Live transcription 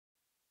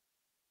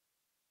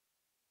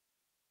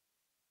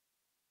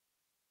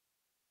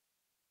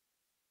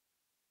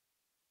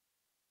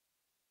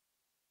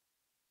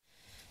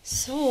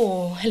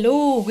So,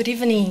 hello, good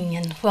evening,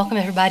 and welcome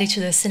everybody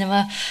to the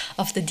cinema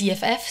of the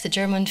DFF, the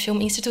German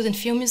Film Institute and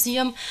Film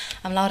Museum.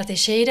 I'm Laura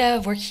Teixeira,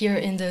 work here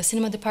in the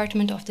cinema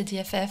department of the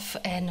DFF,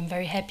 and I'm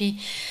very happy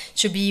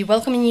to be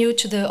welcoming you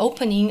to the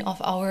opening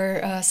of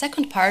our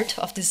second part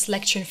of this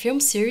lecture and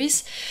film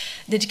series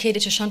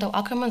dedicated to Chantal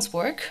Akerman's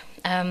work.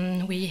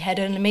 We had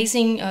an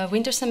amazing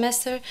winter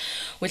semester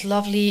with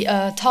lovely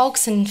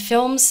talks and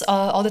films.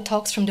 All the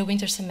talks from the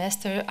winter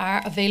semester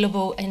are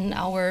available in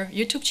our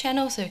YouTube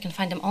channel, so you can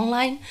find them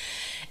online.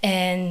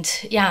 And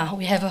yeah,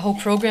 we have a whole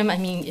program. I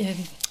mean,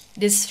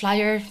 this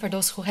flyer, for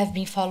those who have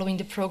been following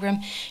the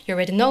program, you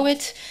already know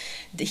it.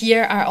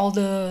 Here are all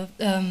the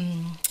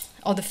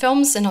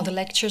films and all the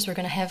lectures we're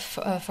going to have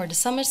for the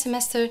summer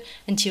semester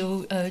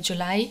until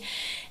July.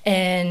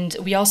 And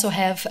we also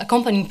have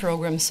accompanying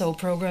programs, so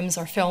programs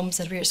or films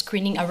that we are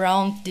screening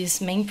around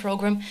this main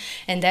program.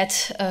 And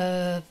that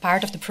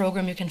part of the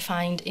program you can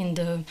find in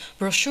the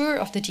brochure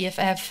of the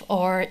DFF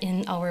or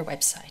in our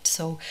website.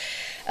 So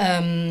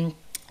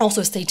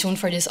also stay tuned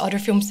for these other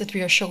films that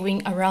we are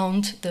showing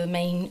around the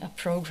main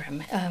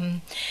program.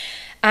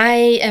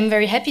 I am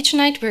very happy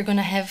tonight. We're going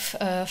to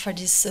have, for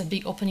this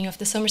big opening of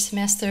the summer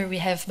semester, we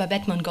have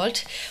Babette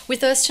Mangolte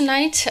with us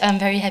tonight. I'm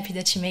very happy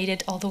that she made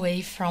it all the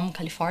way from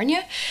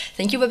California.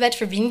 Thank you, Babette,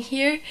 for being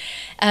here.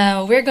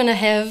 We're going to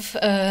have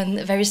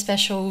a very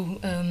special,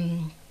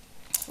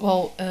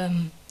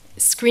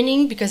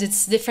 screening, because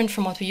it's different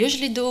from what we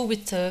usually do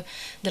with the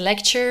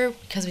lecture,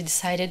 because we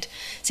decided,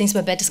 since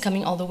Babette is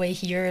coming all the way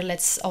here,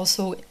 let's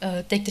also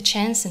take the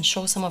chance and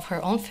show some of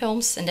her own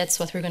films, and that's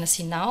what we're going to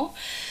see now.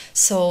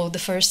 So the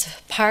first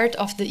part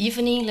of the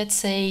evening, let's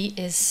say,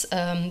 is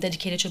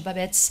dedicated to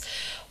Babette's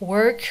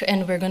work,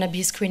 and we're going to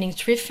be screening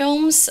 3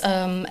 films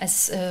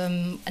as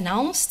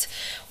announced.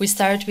 We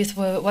start with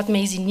What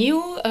MAISIE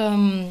Knew,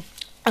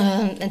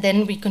 and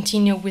then we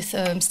continue with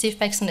Steve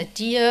Paxton at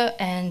Teil,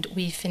 and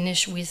we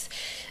finish with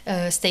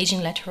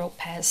staging Lateral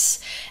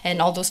Pass.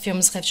 And all those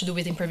films have to do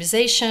with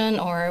improvisation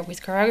or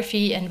with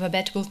choreography, and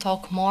Babette will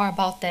talk more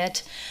about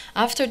that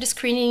after the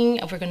screening.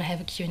 We're going to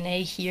have a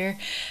Q&A here,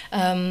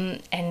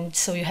 and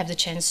so you have the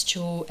chance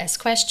to ask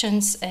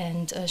questions,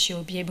 and she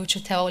will be able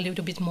to tell a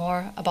little bit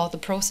more about the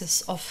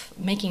process of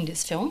making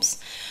these films,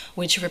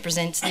 which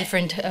represents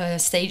different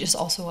stages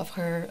also of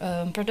her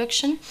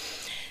production.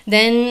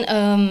 Then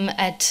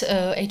at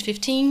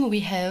 8:15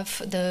 we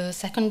have the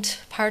second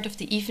part of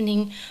the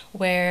evening,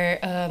 where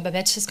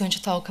Babette is going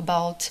to talk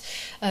about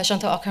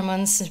Chantal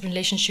Akerman's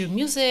relationship with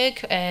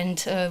music,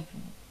 and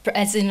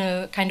as in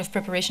a kind of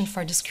preparation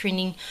for the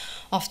screening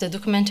of the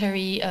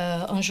documentary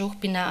Un jour,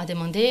 Pina a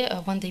demandé,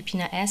 One Day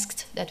Pina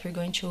Asked, that we're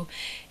going to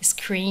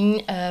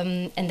screen,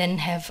 and then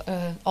have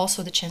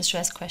also the chance to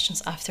ask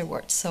questions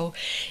afterwards. So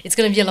it's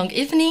going to be a long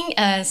evening,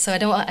 so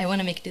I want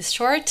to make this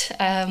short,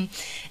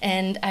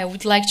 and I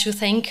would like to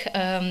thank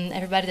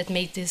everybody that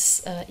made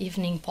this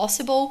evening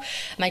possible,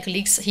 my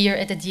colleagues here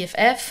at the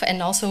DFF,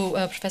 and also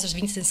Professor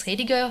Vincent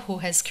Rediger, who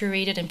has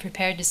curated and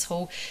prepared this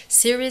whole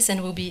series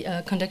and will be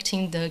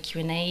conducting the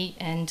Q&A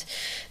and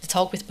the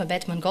talk with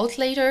Babette Mangolte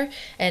later.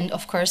 And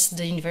of course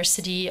the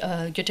university,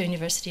 Goethe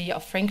University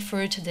of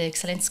Frankfurt, the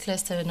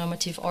Exzellenzcluster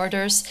Normative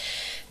Orders,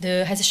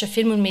 the Hessische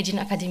Film- und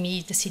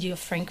Medienakademie, the city of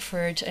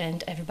Frankfurt,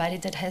 and everybody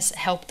that has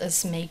helped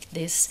us make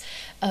this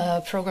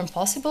program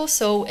possible.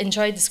 So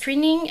enjoy the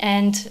screening,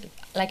 and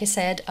like I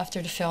said,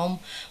 after the film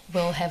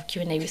we'll have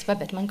Q&A with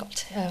Babette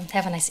Mangolte.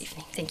 Have a nice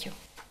evening. Thank you.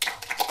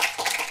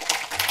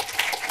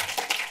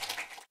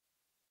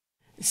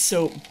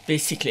 So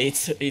basically,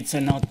 it's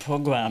an art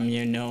program,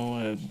 you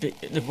know.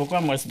 The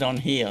program was done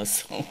here,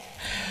 so.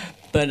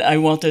 But I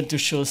wanted to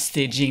show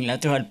staging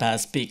Lateral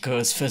Pass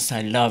because first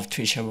I love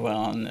Trisha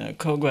Brown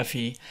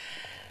choreography,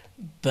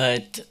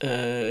 but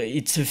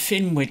it's a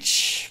film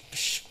which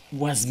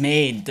was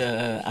made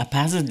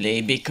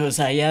haphazardly because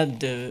I had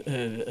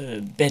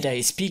the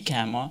Beta SP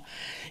camera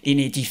in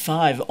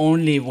 '85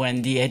 only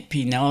when the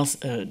Pina,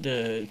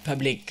 the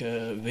public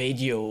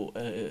radio,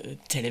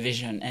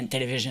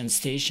 television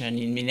station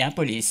in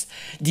Minneapolis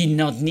did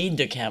not need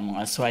the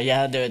camera. So I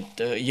had it,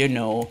 you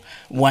know,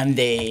 one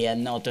day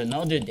and not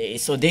another day.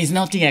 So there's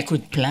nothing I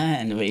could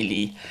plan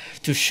really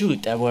to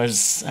shoot. I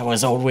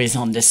was always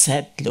on the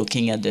set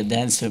looking at the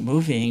dancer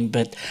moving,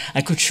 but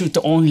I could shoot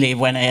only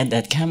when I had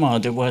that camera.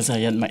 I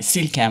had my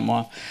still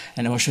camera,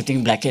 and I was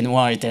shooting black and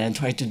white, and I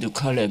tried to do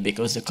color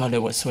because the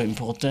color was so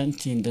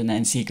important in the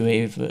Nancy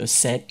Grave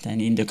set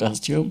and in the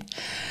costume.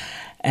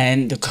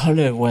 And the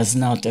color was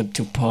not up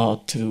to par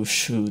to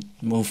shoot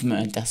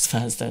movement as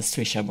fast as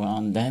Trisha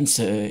Brown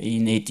dancer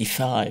in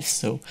 '85.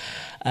 So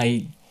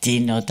I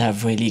did not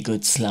have really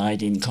good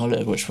slide in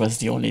color, which was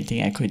the only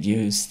thing I could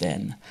use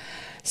then.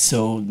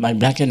 So my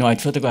black and white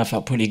photographs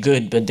are pretty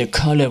good, but the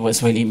color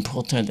was really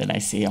important. And I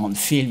say on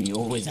film, you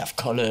always have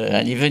color,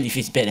 and even if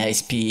it's Beta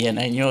SP, and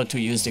I know how to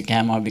use the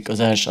camera because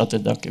I shot a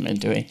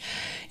documentary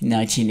in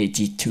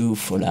 1982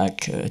 for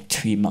like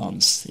 3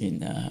 months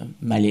in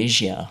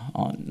Malaysia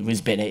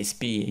with Beta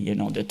SP, you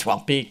know, the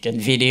tropic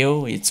and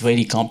video, it's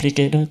really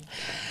complicated.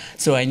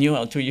 So I knew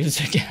how to use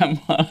the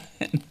camera.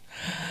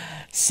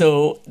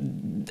 So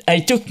I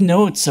took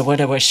notes of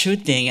what I was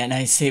shooting, and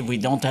I say we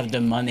don't have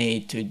the money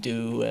to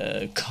do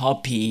a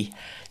copy,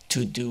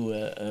 to do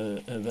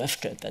a rough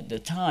cut at the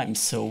time.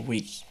 So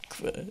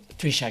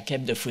Trisha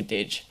kept the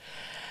footage.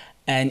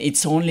 And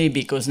it's only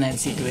because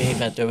Nancy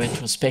Grave at the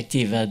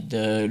retrospective at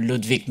the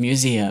Ludwig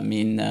Museum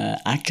in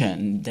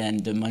Aachen, then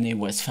the money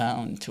was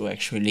found to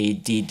actually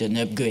did an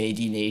upgrade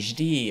in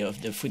HD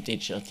of the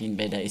footage shot in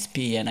Beta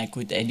SP, and I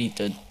could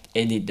edit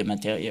the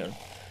material.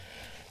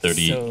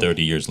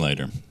 30 years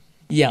later.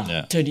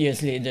 Yeah, 30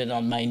 years later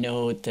on my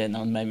note and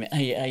on my...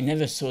 I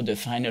never saw the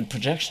final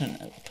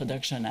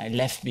production. I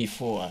left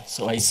before,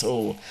 so I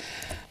saw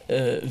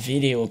a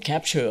video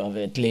capture of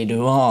it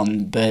later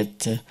on,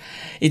 but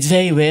it's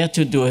very rare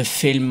to do a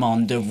film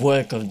on the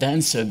work of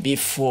dancer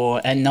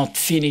before and not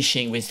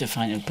finishing with the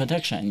final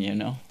production, you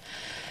know.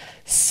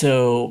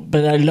 So,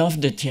 but I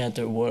love the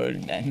theater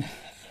world,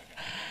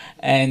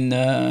 and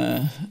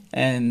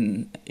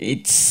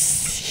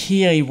it's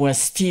here it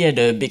was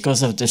theater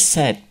because of the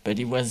set, but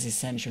it was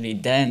essentially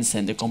dance,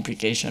 and the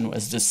complication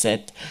was the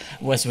set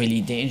was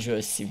really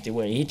dangerous if they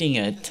were hitting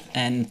it,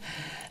 and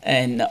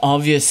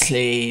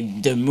obviously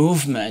the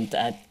movement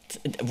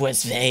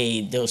was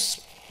very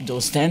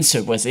those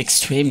dancers was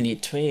extremely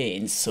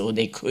trained, so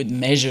they could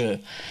measure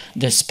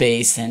the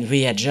space and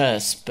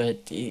readjust, but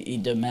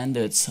it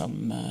demanded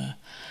some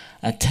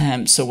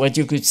attempt. So what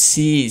you could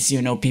see is,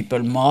 you know, people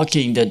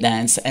marking the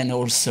dance and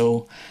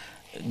also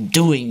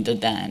doing the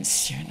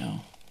dance, you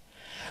know.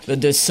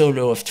 But the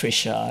solo of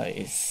Trisha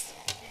is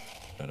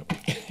incredible.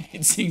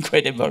 It's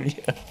incredible,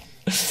 yeah.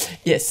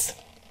 Yes.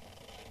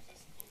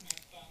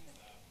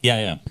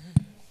 Yeah.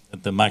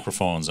 The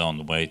microphone's on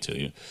the way to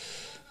you.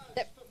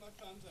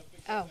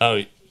 Oh.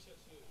 Oh.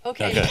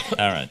 Okay.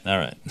 All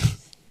right.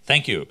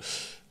 Thank you.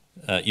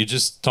 You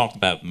just talked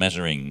about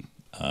measuring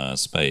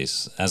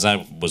space. As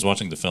I was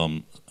watching the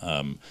film,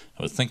 I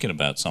was thinking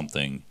about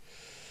something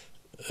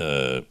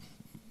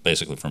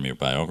basically from your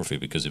biography,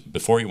 because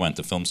before you went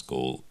to film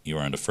school, you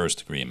were in the first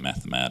degree in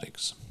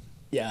mathematics.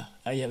 Yeah,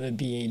 I have a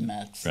BA in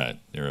maths. Right,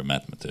 you're a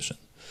mathematician.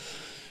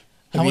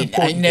 I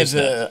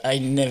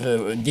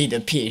never did a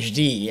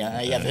PhD.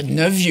 I have a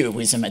nephew who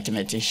is a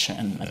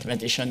mathematician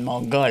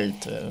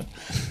Mangolte.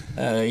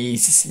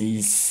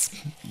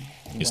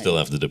 You still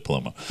have the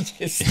diploma.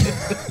 Yes.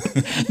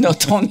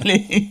 Not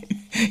only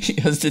he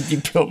has the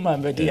diploma,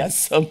 but he has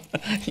some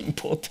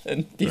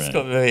important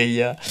discovery.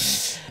 Yeah.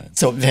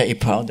 So I'm very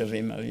proud of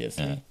him,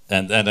 obviously.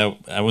 Yeah. And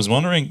I was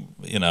wondering,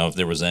 you know, if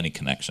there was any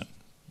connection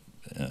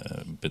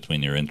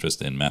between your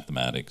interest in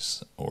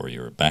mathematics or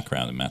your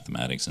background in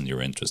mathematics and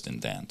your interest in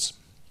dance.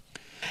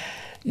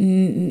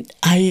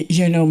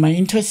 My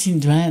interest in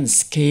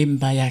dance came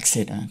by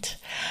accident.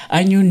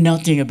 I knew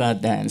nothing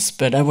about dance,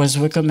 but I was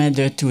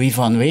recommended to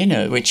Yvonne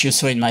Rainer, which you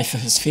saw in my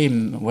first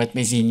film, What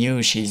Maisie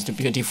Knew. She's the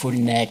beautiful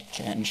neck,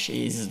 and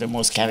she's the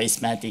most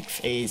charismatic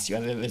face you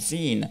have ever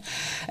seen.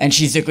 And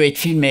she's a great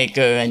filmmaker,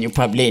 and you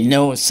probably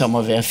know some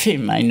of her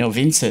film. I know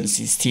Vincent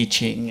is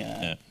teaching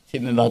a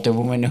film about a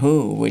woman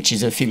who, which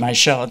is a film I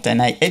shot,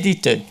 and I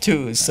edited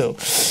too. So,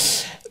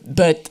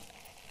 but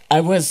I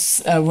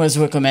was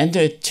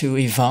recommended to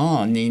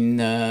Yvonne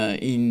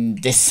in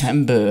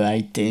December,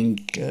 I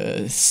think,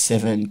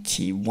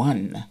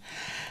 71,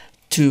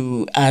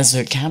 as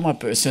a camera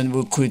person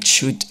who could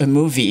shoot a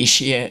movie.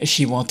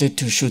 She wanted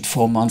to shoot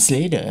 4 months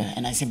later,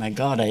 and I said, my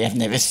God, I have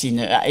never seen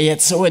her. I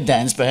had saw her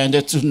dance, but I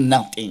understood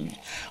nothing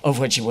of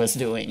what she was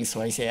doing. So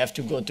I said, I have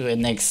to go to her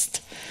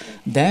next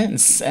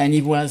dance, and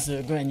it was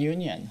a Grand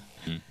Union.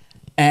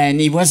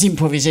 And it was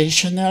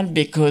improvisational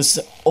because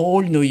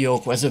all New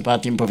York was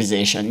about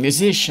improvisation.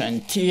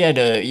 Musician,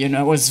 theater, you know,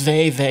 I was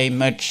very, very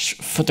much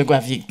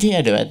photographic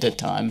theater at the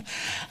time.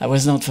 I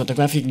was not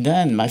photographic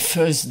then. My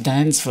first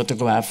dance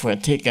photographs were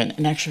taken,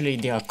 and actually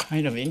they are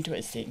kind of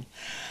interesting.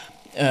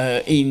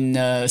 In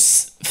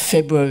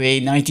February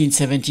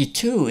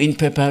 1972, in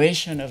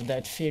preparation of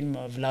that film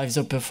of Lives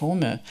of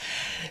Performer.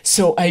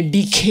 So I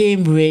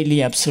became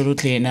really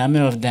absolutely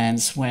enamored of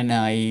dance when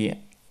I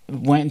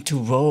went to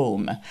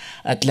Rome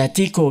at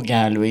Lateral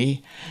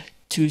Gallery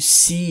to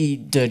see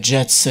the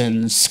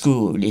Judson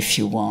School, if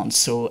you want.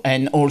 So,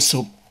 and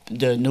also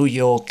the New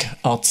York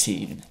art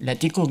scene.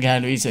 Lateral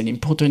Gallery is an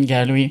important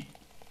gallery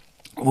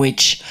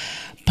which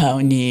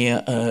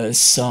pioneered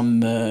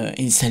some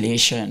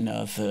installation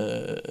of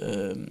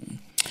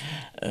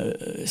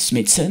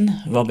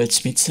Robert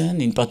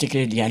Smithson, in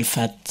particular the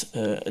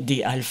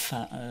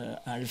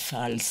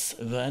Alphals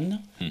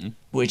Run,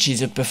 which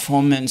is a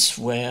performance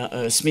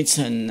where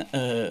Smithson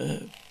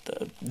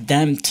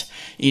damped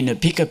in a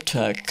pickup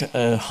truck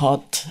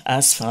hot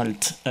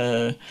asphalt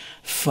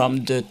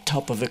from the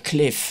top of a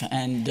cliff,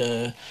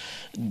 and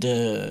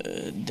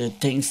the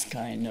things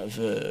kind of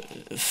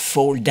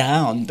fall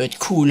down, but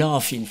cool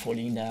off in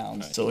falling down.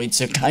 Right. So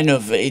it's a kind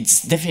of,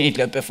 it's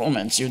definitely a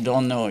performance. You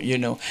don't know, you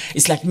know.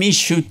 It's like me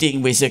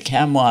shooting with a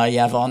camera I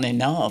have on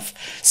and off,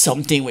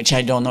 something which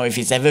I don't know if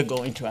it's ever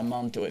going to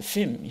amount to a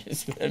film.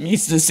 I mean,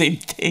 it's the same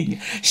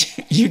thing.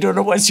 You don't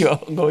know what you're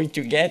going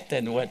to get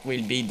and what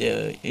will be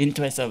the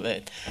interest of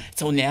it.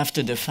 It's only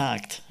after the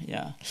fact,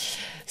 yeah.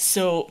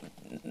 So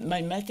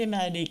my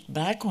mathematics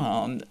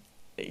background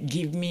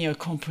give me a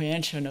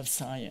comprehension of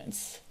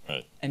science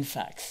and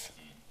facts.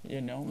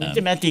 You know,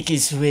 mathematics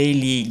is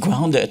really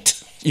grounded.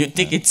 You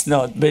think it's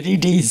not, but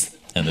it is.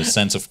 And the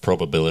sense of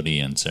probability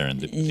and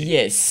serendipity.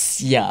 Yes,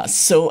 yeah.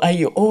 So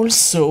I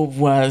also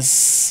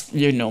was,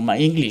 you know, my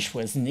English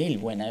was nil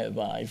when I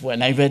arrived.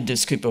 When I read the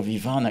script of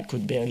Ivan, I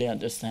could barely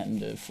understand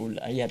the full,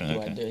 I had to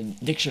have the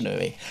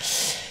dictionary.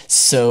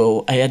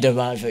 So I had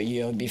arrived a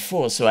year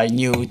before, so I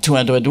knew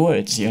 200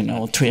 words, you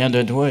know,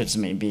 300 words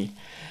maybe.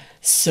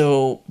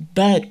 So,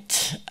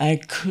 but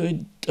I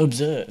could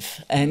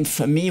observe. And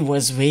for me, it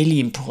was really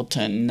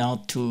important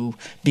not to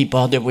be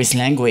bothered with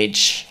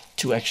language,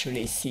 to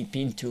actually seep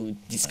into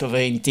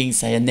discovering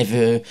things I had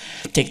never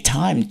take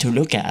time to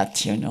look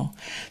at, you know.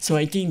 So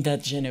I think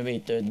that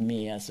generated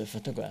me as a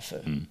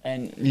photographer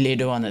and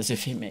later on as a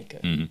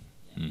filmmaker.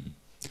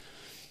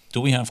 Do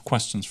we have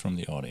questions from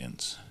the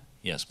audience?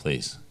 Yes,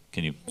 please.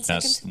 Can you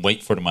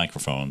wait for the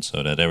microphone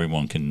so that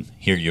everyone can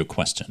hear your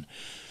question?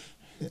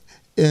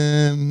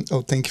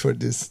 Oh, thank you for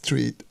this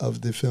treat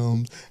of the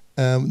film.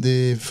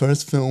 The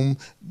first film,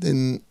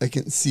 then I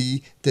can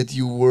see that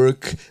you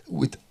work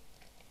with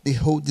the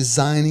whole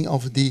designing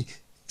of the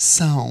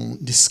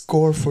sound, the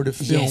score for the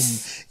film.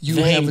 Yes, you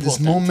very have important. this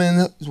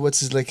moment, what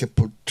is like a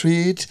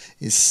portrait,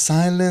 is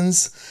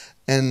silence,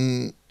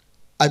 and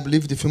I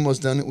believe the film was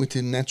done with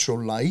a natural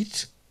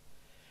light.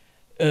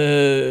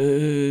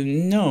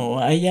 No,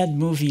 I had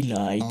movie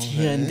light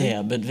here and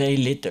there, but very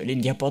little.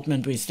 In the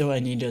apartment we saw, I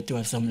needed to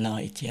have some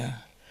light, yeah.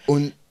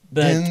 And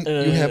but then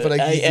you have like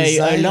this a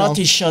design lot of,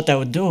 is shot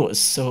outdoors,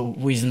 so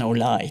with no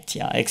light,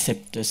 yeah,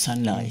 except the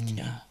sunlight,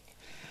 yeah.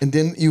 and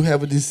then you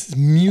have this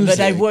music.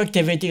 But I worked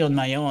everything on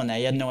my own. I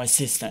had no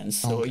assistance,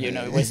 so you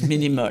know it was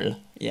minimal,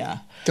 yeah.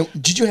 So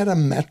did you have a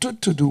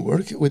method to do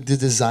work with the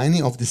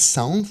designing of the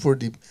sound for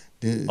the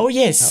oh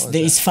yes,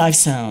 there is 5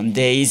 sounds.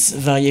 There is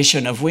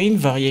variation of wind,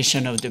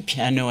 variation of the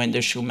piano and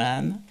the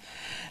Schumann.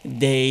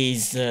 There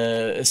is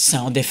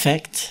sound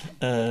effect.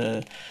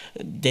 There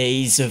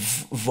is a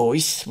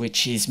voice,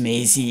 which is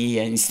MAISIE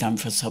and It's Time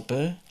for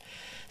Supper.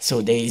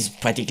 So there is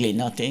practically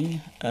nothing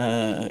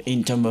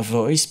in terms of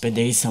voice, but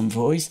there is some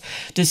voice.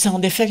 The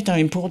sound effects are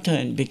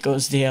important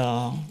because they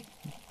are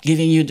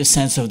giving you the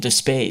sense of the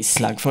space.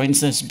 Like, for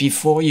instance,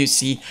 before you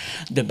see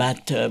the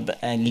bathtub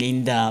and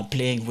Linda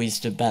playing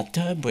with the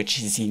bathtub,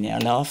 which is in her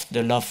loft,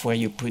 the loft where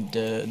you put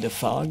the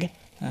fog,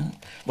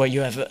 where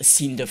you have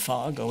seen the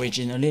fog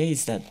originally,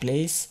 is that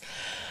place.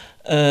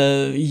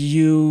 So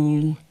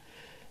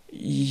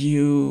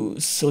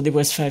there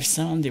was 5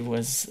 sounds. There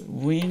was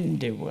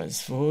wind, there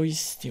was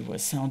voice, there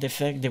was sound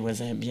effect, there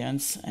was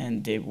ambience,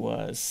 and there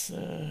was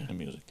the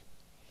music.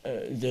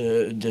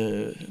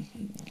 The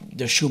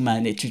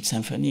Schumann Etude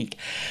Symphonique.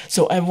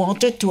 So I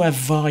wanted to have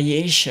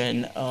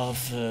variation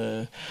of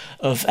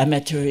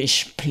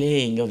amateurish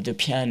playing of the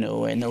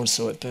piano and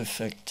also a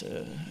perfect,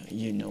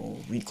 you know,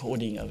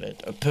 recording of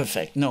it. A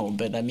perfect, no,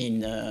 but I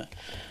mean an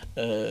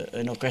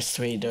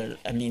orchestrator.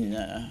 I mean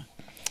a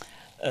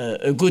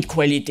good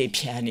quality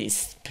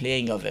pianist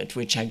playing of it,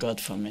 which I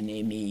got from an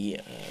EMI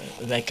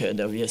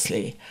record,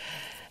 obviously.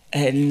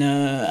 And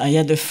I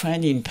had a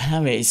friend in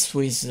Paris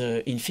with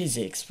in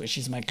physics, which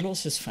is my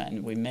closest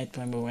friend. We met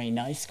when we were in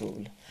high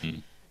school.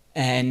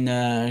 And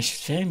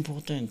she's very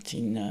important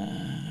in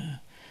a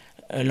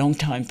long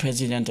time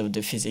president of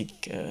the physics,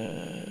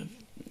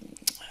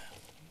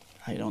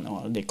 I don't know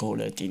how they call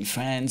it in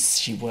France.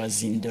 She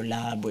was in the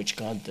lab which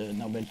got the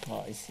Nobel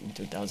Prize in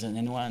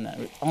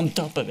 2001, on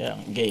top of her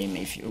game,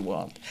 if you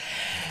want.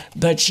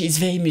 But she's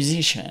very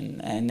musician,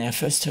 and her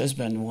first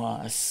husband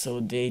was, so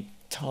they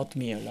taught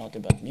me a lot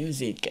about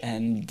music,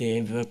 and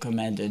they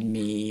recommended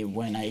me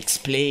when I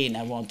explained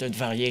I wanted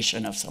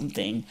variation of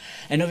something.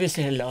 And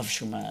obviously I love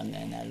Schumann,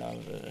 and I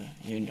love,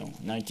 you know,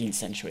 19th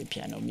century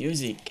piano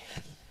music.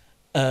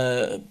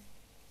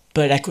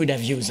 But I could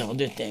have used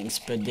other things,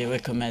 but they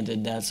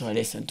recommended that, so I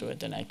listened to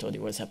it, and I thought it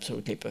was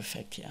absolutely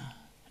perfect, yeah.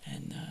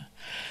 And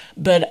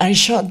but I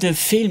shot the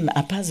film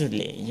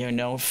haphazardly, you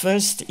know.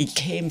 First, it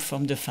came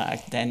from the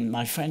fact that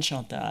my friend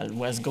Chantal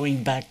was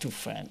going back to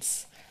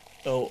France,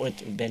 or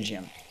to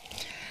Belgium,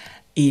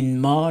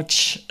 in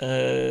March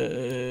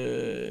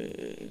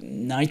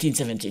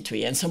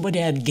 1973, and somebody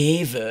had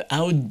gave her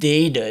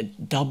outdated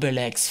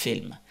XX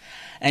film.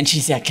 And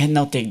she said, I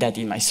cannot take that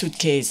in my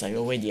suitcase. I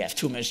already have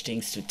too much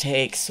things to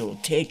take, so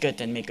take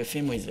it and make a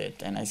film with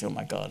it. And I said, oh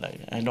my God,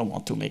 I don't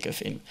want to make a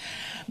film.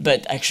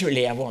 But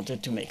actually, I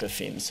wanted to make a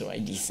film, so I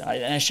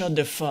decided. And I shot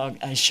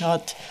I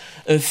shot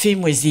a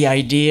film with the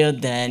idea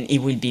that it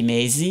will be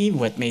MAISIE.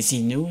 What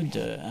MAISIE knew,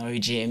 the Henry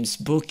James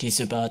book is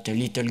about a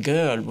little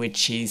girl,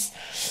 which is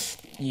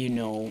you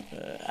know,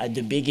 at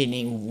the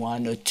beginning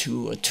 1 or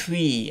 2 or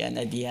 3, and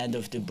at the end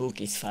of the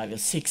book is 5 or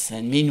 6.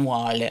 And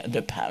meanwhile,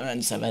 the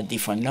parents have had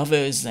different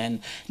lovers, and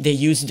they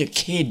use the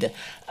kid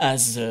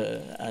as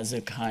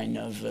a kind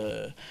of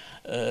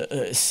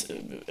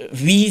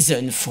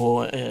reason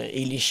for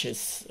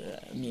illicit,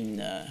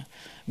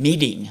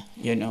 meeting,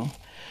 you know.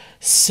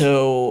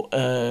 So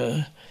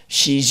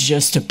she's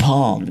just a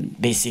pawn,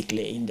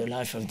 basically, in the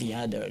life of the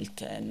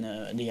adult. And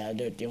the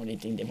adult, the only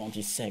thing they want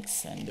is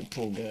sex, and the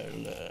poor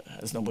girl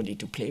has nobody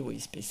to play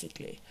with,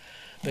 basically.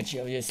 But she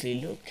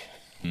obviously look,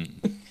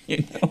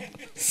 you know.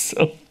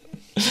 So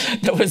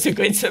that was a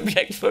great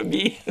subject for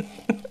me.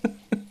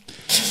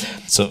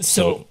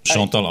 So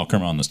Chantal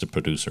Akerman is the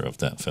producer of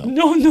that film.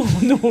 No,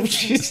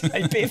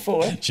 I pay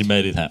for it. She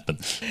made it happen.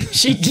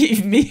 She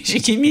gave me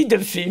the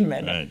film,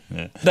 and, right,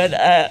 yeah. But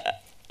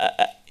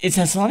it's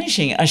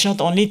astonishing. I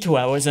shot only 2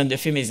 hours, and the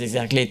film is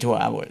exactly 2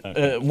 hours,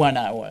 Okay. 1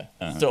 hour.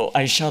 So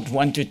I shot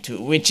 1 to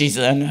 2, which is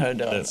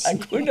unheard of. I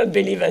could not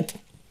believe it.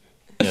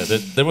 Yeah,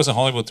 there was a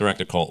Hollywood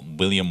director called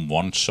William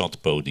One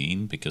Shot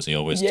Bodine, because he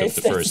always Yes,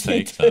 took the first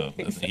take.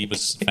 exactly. He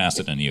was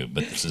faster than you,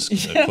 but this is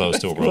Yeah, close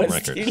to a world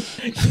but record.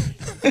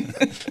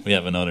 We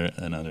have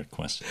another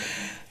question.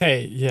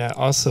 Hey, yeah.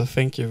 Also,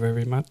 thank you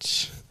very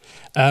much.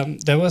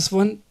 There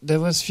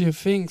was few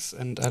things,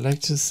 and I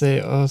like to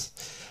say also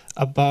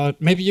about.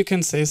 Maybe you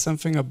can say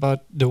something about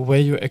the way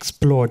you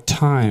explore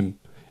time,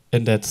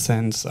 in that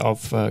sense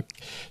of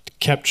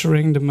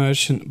capturing the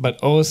motion, but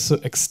also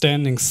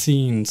extending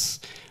scenes.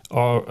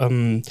 Or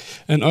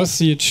and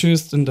also you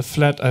choose in the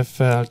flat. I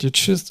felt you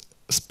choose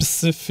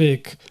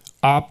specific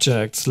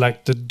objects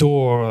like the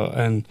door,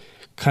 and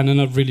kind of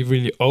not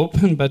really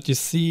open, but you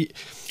see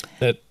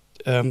that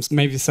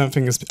maybe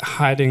something is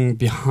hiding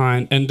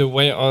behind, and the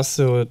way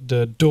also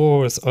the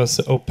doors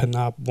also open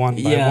up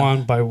one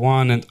by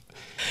one. And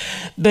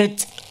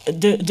but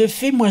the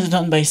film was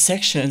done by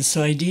sections,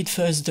 so I did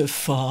first the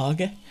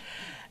fog,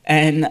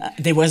 and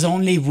there was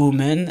only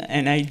woman,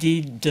 and I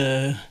did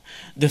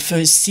the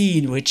first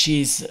scene, which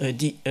is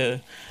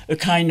a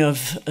kind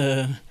of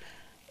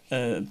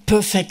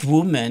perfect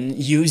woman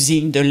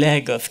using the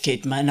leg of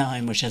Kate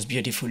Mannheim, which has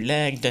beautiful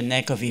leg, the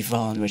neck of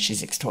Yvonne, which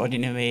is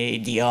extraordinary,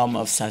 the arm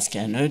of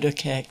Saskia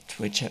Noederkect,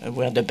 which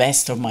were the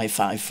best of my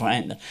 5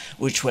 friends,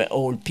 which were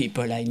all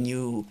people I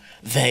knew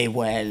very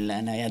well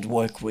and I had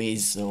worked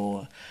with,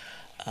 or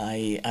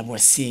I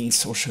was seeing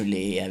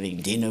socially,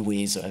 having dinner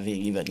with, or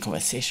having even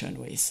conversation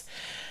with.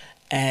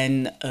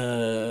 And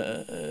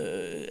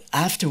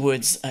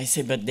afterwards, I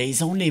said, but there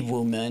is only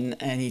woman,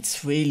 and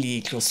it's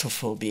really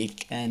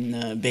claustrophobic.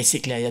 And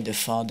basically, I had a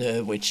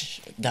father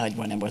which died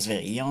when I was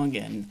very young,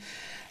 and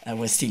I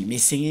was still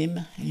missing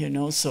him, you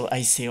know. So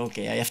I say,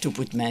 okay, I have to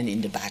put men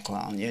in the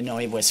background. You know,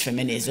 it was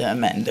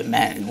feminism, and the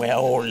men were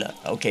all,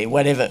 okay,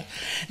 whatever.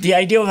 The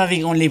idea of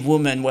having only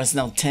women was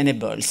not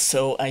tenable.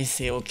 So I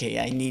say, okay,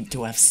 I need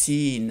to have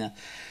scene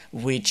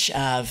which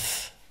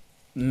have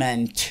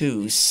men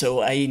too.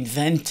 So I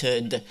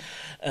invented,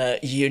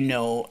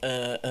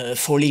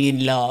 falling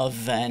in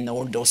love and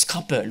all those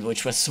couples,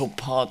 which was so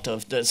part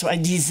of the. So I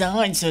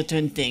designed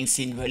certain things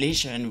in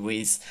relation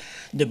with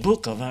the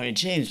book of Henry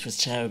James,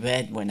 which I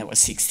read when I was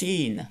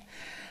 16,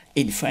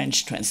 in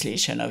French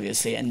translation,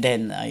 obviously, and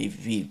then I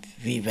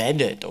reread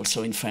it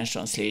also in French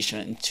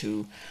translation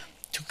to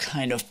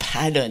kind of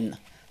pattern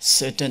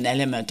certain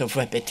element of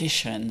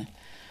repetition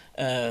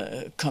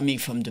coming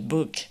from the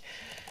book.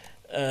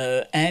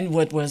 And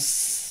what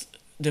was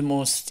the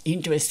most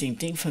interesting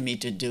thing for me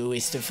to do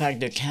is the fact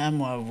the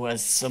camera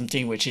was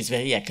something which is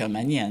very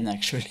Akermanian,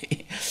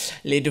 actually.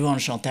 Later on,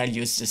 Chantal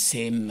used the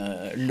same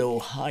low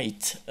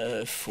height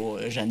for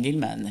JEANNE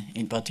DIELMAN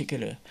in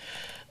particular.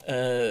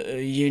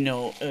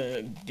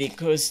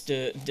 Because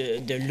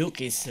the look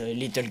is a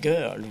little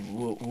girl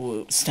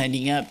who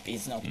standing up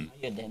is not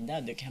higher than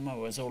that. The camera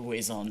was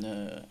always on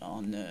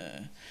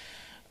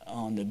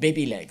the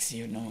baby legs,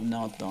 you know,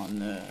 not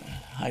on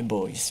high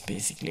boys,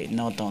 basically,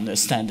 not on a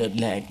standard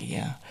leg,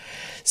 yeah.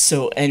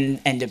 So, and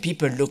the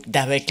people look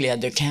directly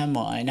at the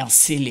camera and are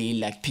silly,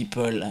 like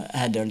people,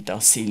 adults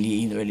are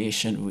silly in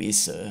relation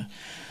with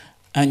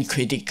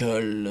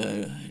uncritical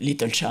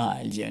little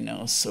child, you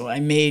know. So I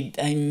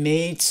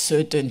made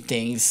certain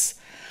things,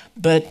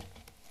 but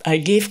I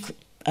did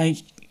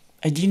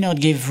not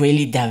give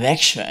really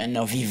direction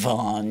of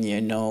Yvonne, you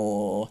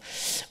know,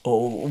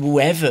 or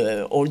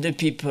whoever. All the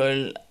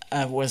people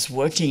I was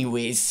working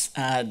with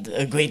had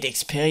a great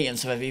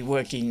experience of having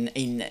worked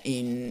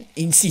in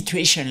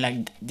situation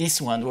like this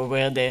one,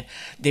 where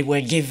they were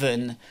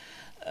given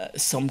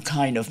some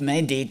kind of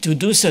mandate to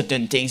do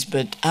certain things,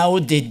 but how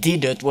they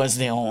did it was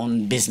their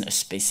own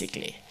business,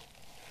 basically.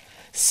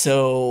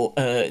 So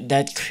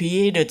that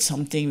created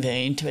something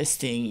very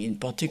interesting, in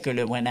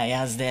particular when I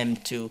asked them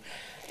to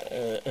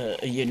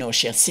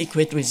share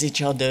secret with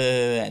each other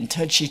and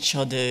touch each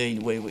other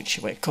in a way which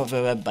were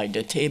covered up by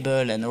the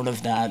table and all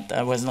of that.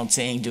 I was not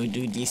saying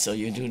do this or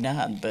you do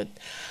that, but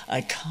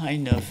I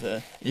kind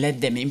of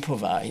let them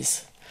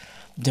improvise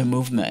the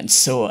movement.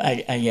 So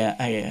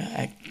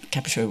I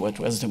captured what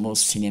was the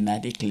most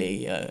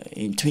cinematically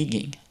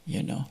intriguing,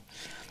 you know.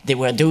 They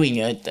were doing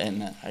it,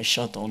 and I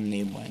shot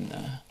only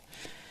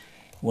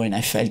when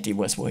I felt it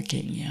was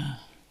working, yeah.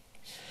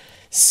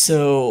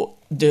 So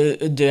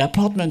the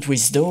apartment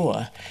with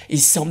door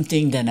is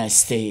something that I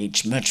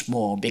staged much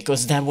more,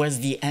 because that was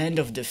the end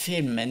of the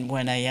film, and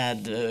when I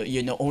had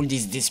you know, all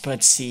these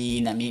disparate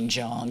scenes, I mean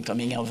John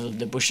coming out of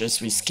the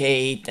bushes with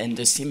Kate and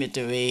the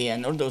cemetery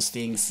and all those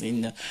things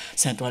in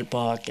Central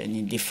Park and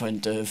in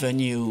different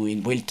venue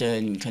in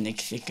Wilton,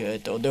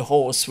 Connecticut, or the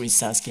horse with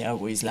Saskia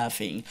who is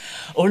laughing.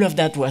 All of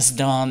that was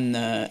done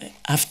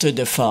after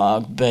the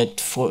fog,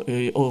 but for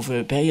over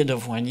a period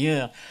of 1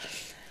 year.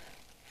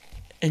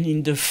 And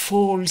in the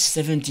fall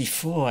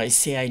 74, I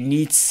say I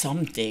need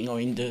something, or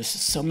in the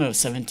summer of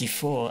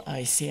 74,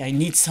 I say I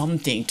need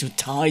something to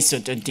tie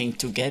certain things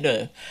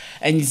together.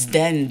 And it's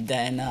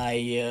then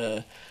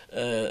I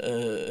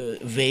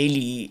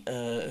really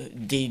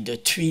did a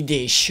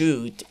 3-day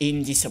shoot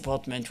in this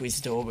apartment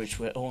with door, which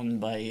were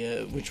owned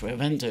by, which were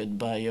rented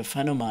by a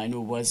friend of mine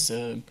who was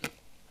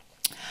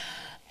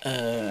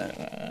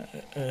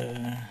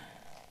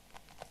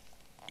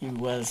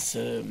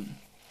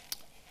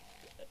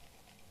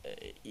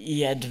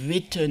he had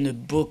written a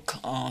book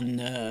on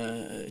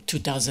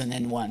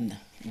 2001,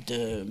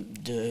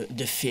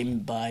 the film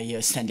by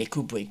Stanley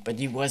Kubrick, but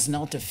he was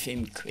not a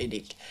film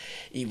critic.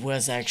 He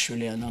was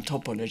actually an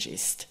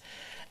anthropologist.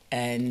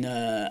 And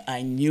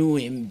I knew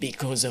him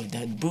because of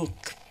that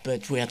book,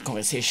 but we had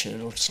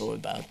conversation also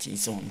about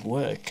his own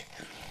work.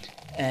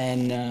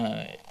 And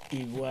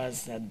he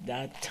was at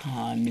that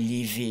time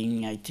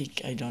living,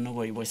 I don't know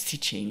where he was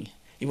teaching.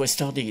 He was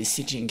starting his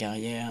teaching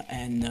career,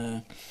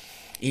 and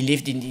he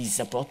lived in this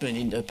apartment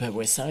in the Upper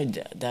West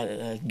Side,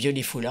 that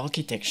beautiful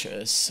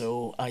architecture.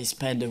 So I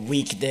spent a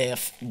week there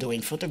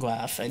doing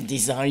photograph and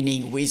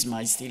designing with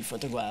my still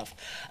photograph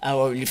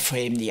how I will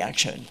frame the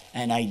action.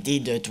 And I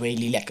did it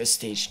really like a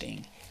stage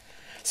thing.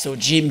 So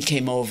Jim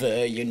came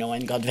over, you know,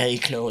 and got very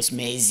close.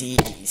 MAISIE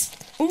is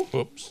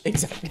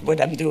exactly what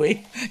I'm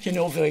doing, you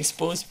know,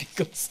 overexposed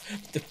because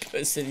the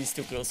person is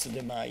too close to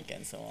the mic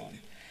and so on.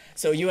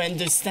 So you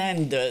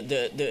understand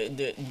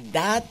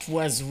that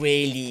was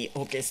really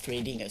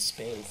orchestrating a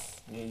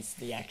space with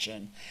the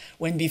action.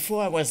 When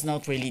before I was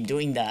not really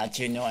doing that,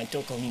 you know, I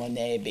talk of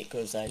Monet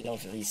because I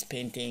love his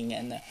painting,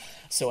 and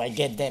so I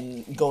get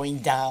them going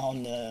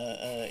down,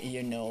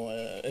 you know,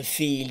 a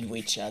field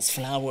which has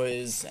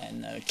flowers,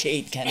 and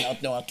Kate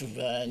cannot know how to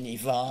run,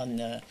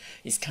 Yvonne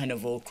is kind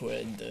of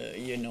awkward,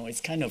 you know,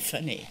 it's kind of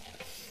funny.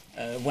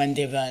 When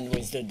they run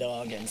with the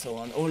dog and so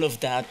on, all of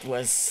that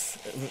was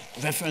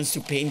reference to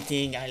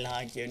painting. I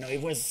like, you know,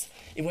 it was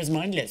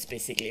mindless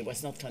basically. It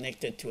was not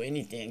connected to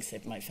anything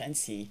except my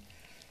fancy.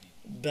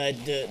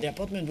 But the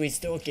apartment with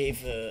door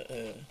gave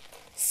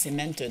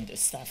cemented the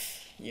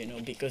stuff, you know,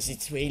 because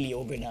it's really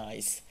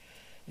organized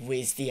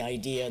with the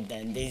idea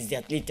that there's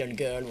that little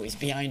girl who is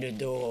behind the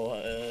door,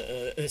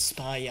 a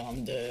spy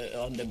on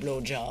the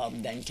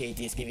blowjob. Then Kate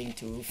is giving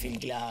to Phil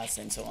Glass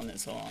and so on and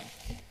so on.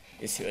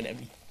 You see what I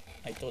mean?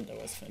 I thought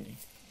that was funny.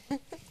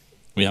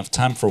 We have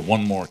time for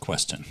one more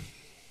question.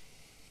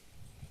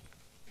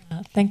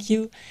 Thank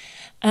you.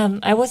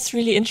 I was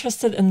really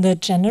interested in the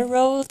gender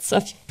roles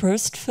of your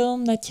first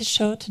film that you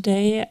showed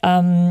today,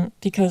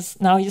 because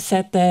now you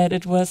said that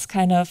it was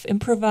kind of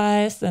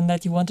improvised and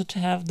that you wanted to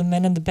have the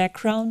men in the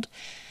background.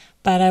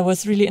 But I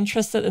was really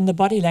interested in the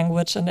body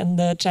language and in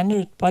the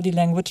gendered body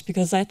language,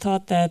 because I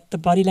thought that the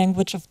body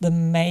language of the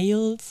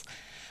males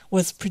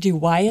was pretty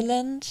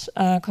violent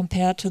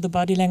compared to the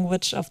body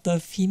language of the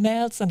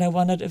females, and I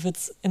wondered if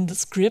it's in the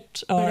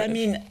script or. But I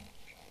mean,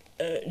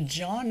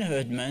 John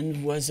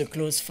Herdman was a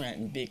close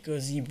friend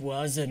because he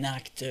was an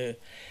actor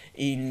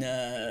in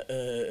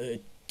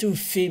 2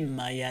 films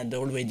I had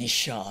already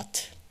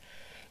shot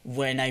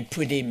when I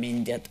put him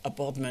in that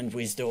apartment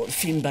with the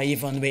film by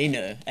Yvonne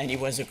Rainer, and he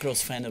was a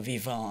close friend of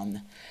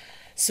Yvonne.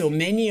 So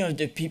many of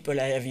the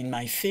people I have in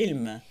my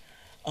film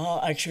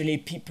are actually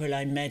people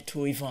I met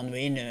through Yvonne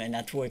Rainer and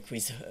at work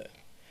with her.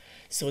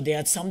 So they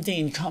had something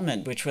in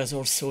common, which was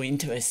also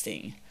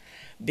interesting,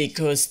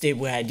 because they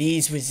were at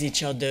ease with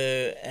each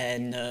other,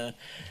 and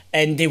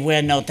they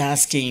were not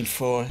asking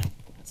for,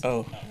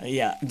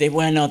 they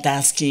were not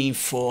asking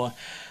for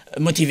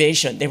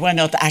motivation. They were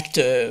not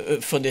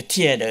actors for the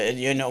theater,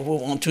 you know, who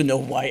want to know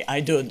why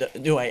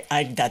do I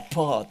act that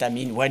part. I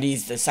mean, what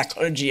is the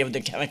psychology of the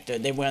character?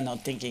 They were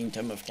not thinking in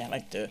terms of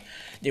character.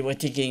 They were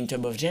thinking in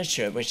terms of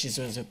gesture, which is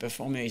what the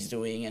performer is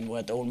doing and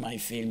what all my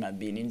films have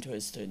been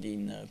interested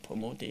in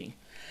promoting.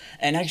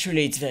 And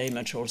actually, it's very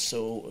much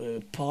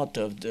also part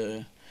of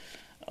the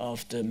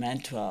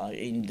mantra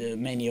in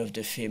many of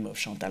the films of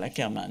Chantal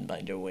Akerman,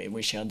 by the way.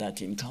 We share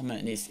that in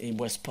common. It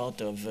was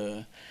part of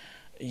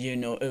you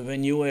know, a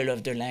renewal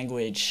of the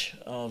language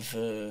of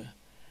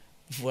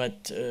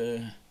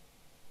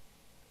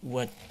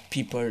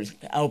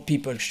how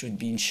people should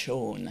be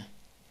shown.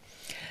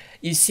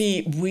 You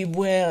see,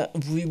 I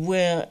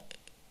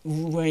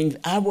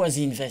was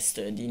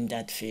invested in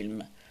that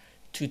film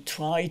to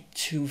try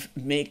to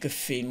make a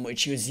film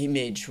which uses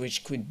image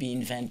which could be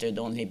invented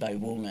only by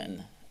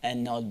women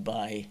and not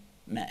by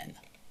men.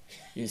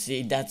 You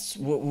see, that's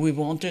what we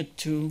wanted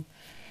to,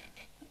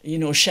 you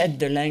know, shed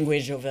the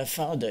language of her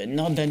father.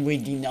 Not that we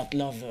did not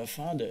love her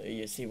father,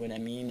 you see what I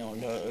mean, or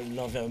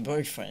love her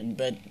boyfriend,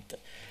 but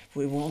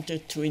we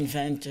wanted to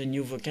invent a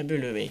new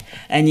vocabulary.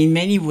 And in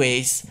many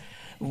ways,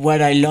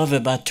 what I love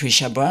about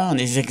Trisha Brown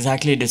is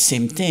exactly the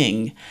same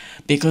thing,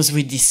 because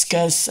I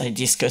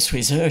discuss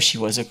with her, she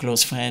was a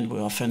close friend, we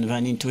often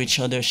run into each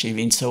other, she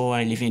lives in Soho,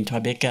 I live in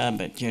Tribeca,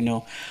 but you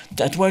know,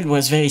 that world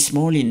was very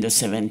small in the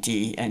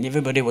 70s, and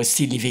everybody was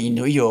still living in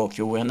New York,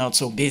 you were not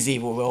so busy,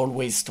 we were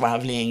always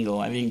traveling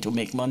or having to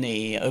make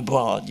money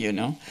abroad, you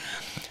know.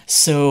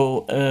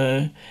 So,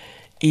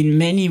 in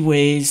many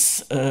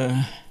ways,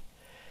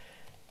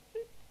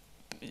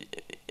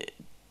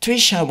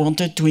 Trisha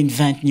wanted to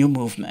invent new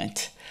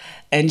movement.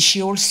 And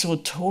she also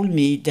told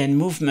me that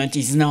movement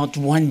is not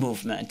one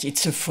movement.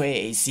 It's a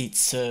phrase.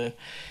 It's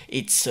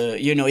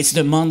you know, it's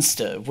the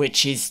monster,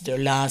 which is the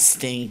last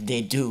thing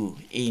they do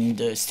in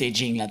the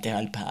staging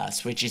lateral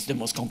pass, which is the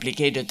most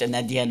complicated. And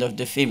at the end of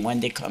the film, when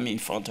they come in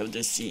front of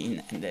the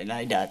scene, and they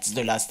like that, it's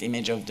the last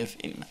image of the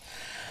film.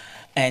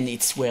 And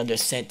it's where the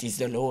set is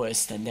the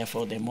lowest, and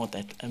therefore they're most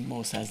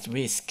at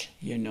risk,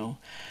 you know.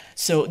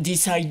 So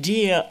this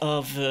idea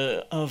of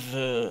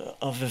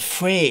a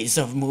phrase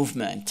of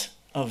movement,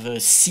 of a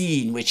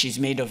scene which is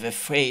made of a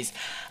phrase,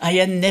 I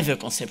had never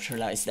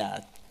conceptualized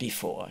that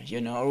before. You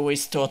know, I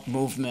always thought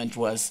movement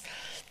was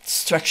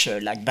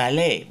structure, like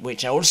ballet,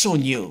 which I also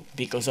knew,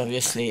 because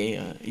obviously,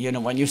 you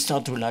know, when you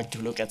start to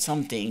look at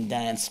something,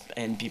 dance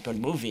and people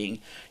moving,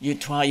 you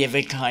try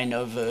every kind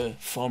of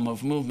form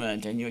of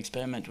movement and you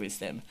experiment with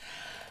them.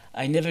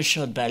 I never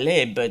shot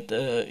ballet, but,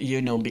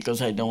 you know,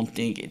 because I don't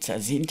think it's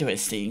as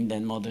interesting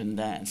than modern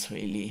dance,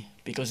 really,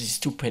 because it's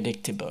too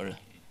predictable.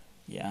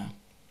 Yeah.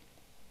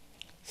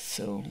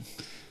 So.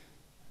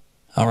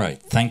 All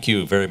right. Thank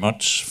you very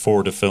much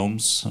for the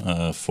films,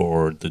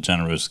 for the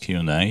generous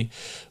Q&A.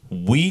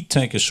 We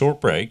take a short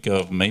break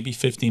of maybe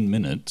 15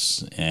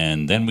 minutes,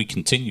 and then we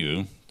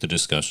continue the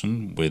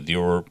discussion with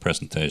your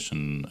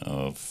presentation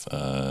of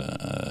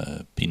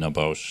Pina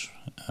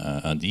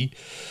Adi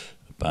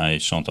by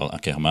Chantal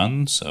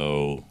Akerman.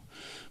 So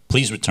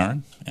please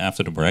return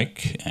after the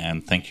break,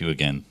 and thank you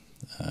again,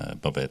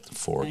 Babette,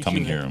 for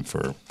coming here and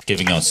for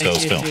giving us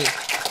those films.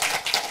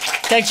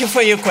 Thank you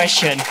for your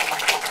question.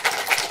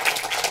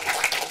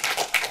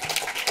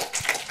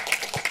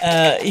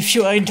 If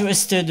you are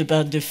interested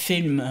about the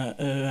film,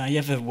 I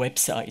have a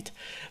website,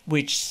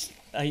 which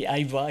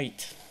I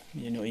write,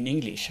 you know, in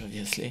English,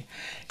 obviously,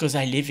 because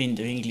I live in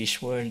the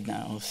English world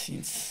now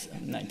since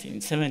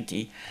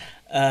 1970.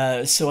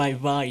 So I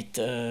write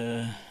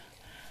on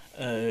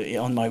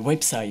my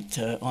website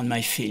on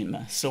my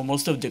film. So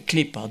most of the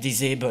clips are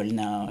disabled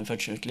now,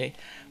 unfortunately,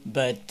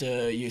 but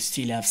you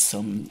still have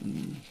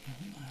some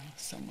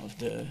of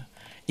the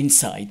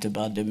insight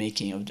about the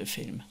making of the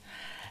film.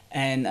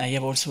 And I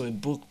have also a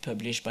book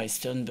published by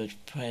Sternberg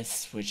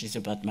Press, which is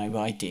about my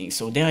writing.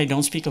 So there I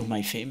don't speak of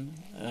my film.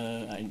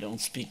 I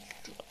don't speak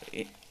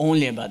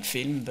only about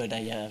film, but I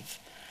have,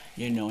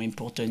 you know,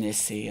 important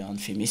essay on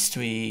film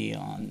history,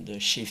 on the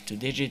shift to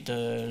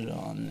digital,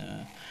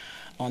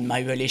 on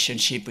my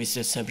relationship with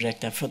the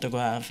subject I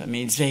photograph. I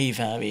mean, it's very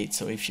varied.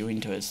 So if you're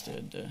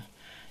interested,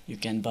 you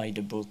can buy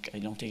the book. I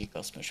don't think it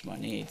costs much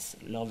money. It's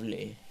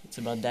lovely. It's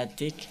about that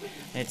thick.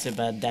 It's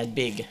about that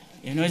big.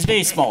 You know, it's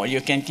very small. You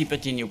can keep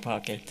it in your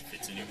pocket.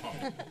 It's in your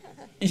pocket.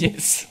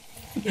 Yes.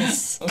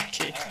 Yes.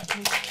 Okay.